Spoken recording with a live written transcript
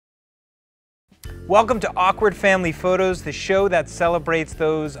Welcome to Awkward Family Photos, the show that celebrates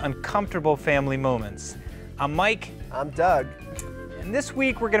those uncomfortable family moments. I'm Mike. I'm Doug. And this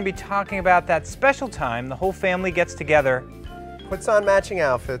week we're going to be talking about that special time the whole family gets together, Puts on matching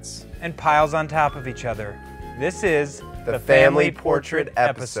outfits, and piles on top of each other. This is the Family Portrait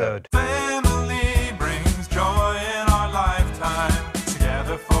episode. Family brings joy in our lifetime.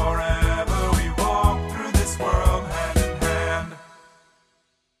 Together forever we walk through this world hand in hand.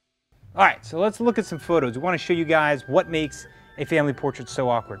 All right, so let's look at some photos. We want to show you guys what makes a family portrait so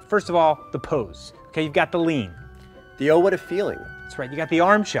awkward. First of all, the pose. Okay, you've got the lean. The oh, what a feeling. That's right, you got the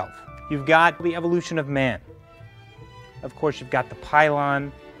arm shelf. You've got the evolution of man. Of course, you've got the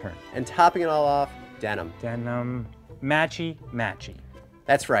pylon. And topping it all off, denim. Denim, matchy, matchy.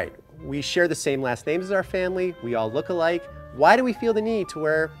 That's right. We share the same last names as our family. We all look alike. Why do we feel the need to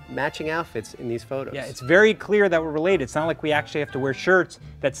wear matching outfits in these photos? Yeah, it's very clear that we're related. It's not like we actually have to wear shirts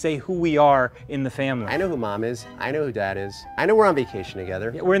that say who we are in the family. I know who mom is. I know who dad is. I know we're on vacation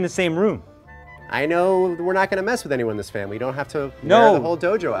together. Yeah, we're in the same room. I know we're not going to mess with anyone in this family. You don't have to wear the whole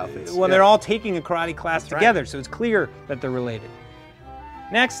dojo outfits. Well, they're all taking a karate class together, so it's clear that they're related.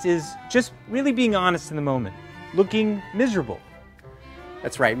 Next is just really being honest in the moment, looking miserable.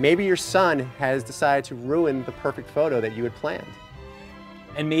 That's right. Maybe your son has decided to ruin the perfect photo that you had planned.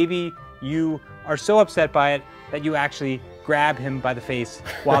 And maybe you are so upset by it that you actually grab him by the face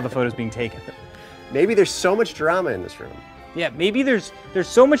while the photo's being taken. Maybe there's so much drama in this room. Yeah, maybe there's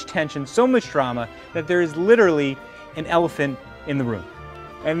so much tension, so much drama, that there is literally an elephant in the room.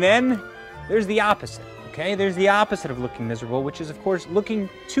 And then there's the opposite, okay? There's the opposite of looking miserable, which is, of course, looking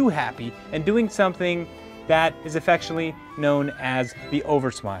too happy and doing something that is affectionately known as the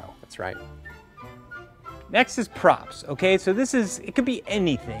oversmile. That's right. Next is props, okay? So it could be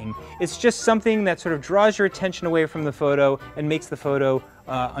anything. It's just something that sort of draws your attention away from the photo and makes the photo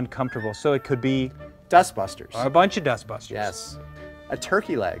uncomfortable. So it could be Dustbusters. a bunch of dustbusters. Yes. A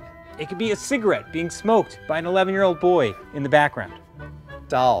turkey leg. It could be a cigarette being smoked by an 11-year-old boy in the background.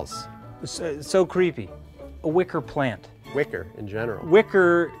 Dolls. So creepy. A wicker plant. Wicker in general.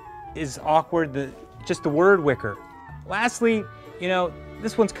 Wicker is awkward, just the word wicker. Lastly, you know,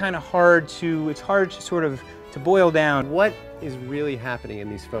 this one's kind of hard to sort of boil down. What is really happening in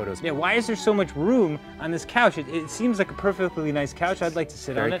these photos? Yeah, why is there so much room on this couch? It seems like a perfectly nice couch. I'd like to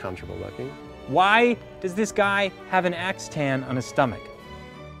sit on it. Very comfortable looking. Why does this guy have an axe tan on his stomach?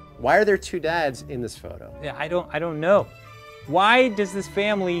 Why are there two dads in this photo? Yeah, I don't know. Why does this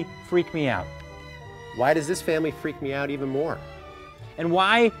family freak me out? Why does this family freak me out even more? And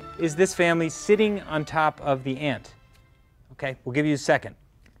why is this family sitting on top of the ant? Okay, we'll give you a second.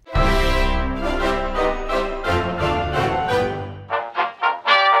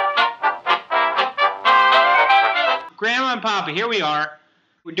 Grandma and Papa, here we are.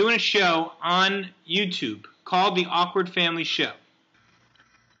 We're doing a show on YouTube called The Awkward Family Show.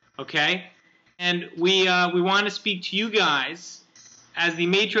 Okay? And we want to speak to you guys as the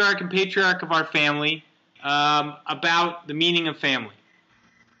matriarch and patriarch of our family about the meaning of family.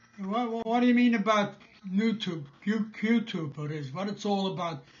 What do you mean about YouTube? YouTube it is. What it's all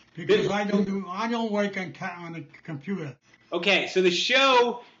about? Because I don't work on a computer. Okay, so the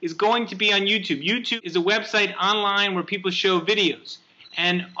show is going to be on YouTube. YouTube is a website online where people show videos.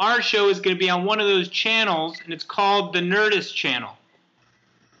 And our show is going to be on one of those channels, and it's called the Nerdist channel.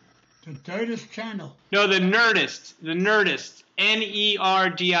 The Nerdist channel? No, the Nerdist. The Nerdist.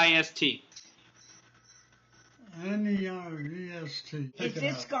 N-E-R-D-I-S-T. N-E-R-D-S-T. Is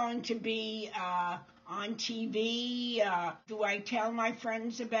this going to be on TV? Do I tell my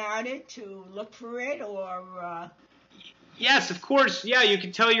friends about it to look for it, or? Yes, of course. Yeah, you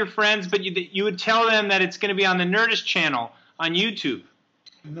can tell your friends, but you would tell them that it's going to be on the Nerdist channel on YouTube.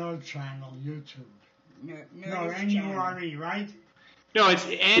 No channel, YouTube. No, Nerdist N-U-R-E, right? No, it's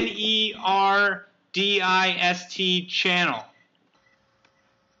N-E-R-D-I-S-T channel.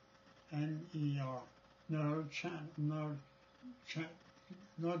 N-E-R. No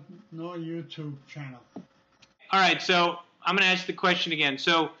YouTube channel. All right, so I'm going to ask the question again.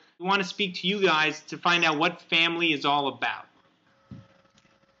 So we want to speak to you guys to find out what family is all about.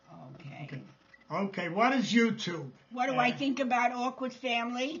 Okay, what is YouTube? What do I think about Awkward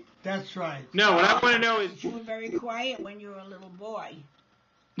Family? That's right. No, what I want to know is... You were very quiet when you were a little boy.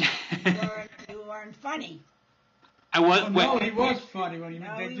 You weren't funny. I was... No, he was funny when they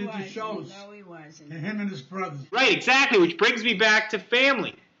did the wasn't. shows. No, he wasn't. Him and his brothers. Right, exactly, which brings me back to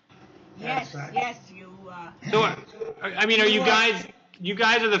family. Yes, right. yes, you... So, I mean, are you guys... You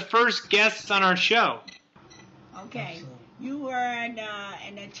guys are the first guests on our show. Okay. You were in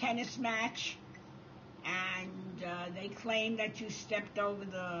a tennis match, and they claimed that you stepped over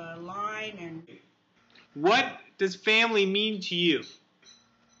the line, and What does family mean to you?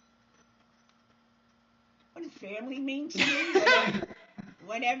 What does family mean to me? I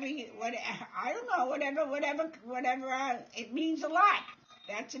don't know. Whatever. It means a lot.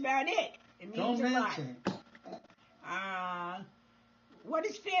 That's about it. It means a lot. What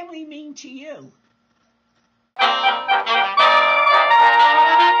does family mean to you?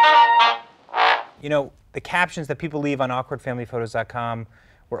 You know, the captions that people leave on awkwardfamilyphotos.com,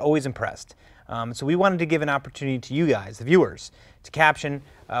 we're always impressed. So we wanted to give an opportunity to you guys, the viewers, to caption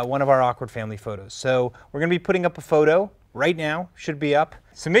one of our awkward family photos. So we're going to be putting up a photo right now, should be up.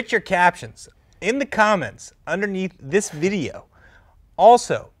 Submit your captions in the comments underneath this video.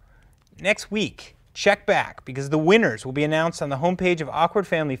 Also, next week, check back because the winners will be announced on the homepage of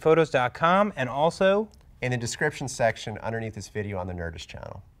awkwardfamilyphotos.com and also In the description section underneath this video on the Nerdist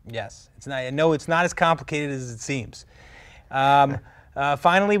channel. yes, it's not. I know it's not as complicated as it seems.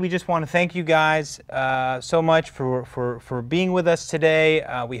 Finally, we just want to thank you guys so much for being with us today.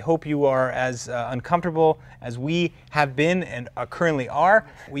 We hope you are as uncomfortable as we have been and currently are.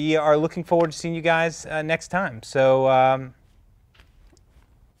 We are looking forward to seeing you guys next time. So.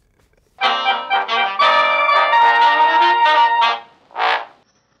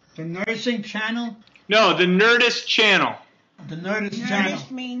 The nursing channel? No, the Nerdist channel. The Nerdist channel.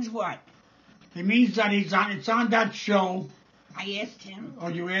 Nerdist means what? It means that it's on that show. I asked him. Oh,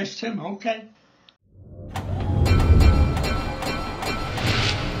 you asked him? Okay.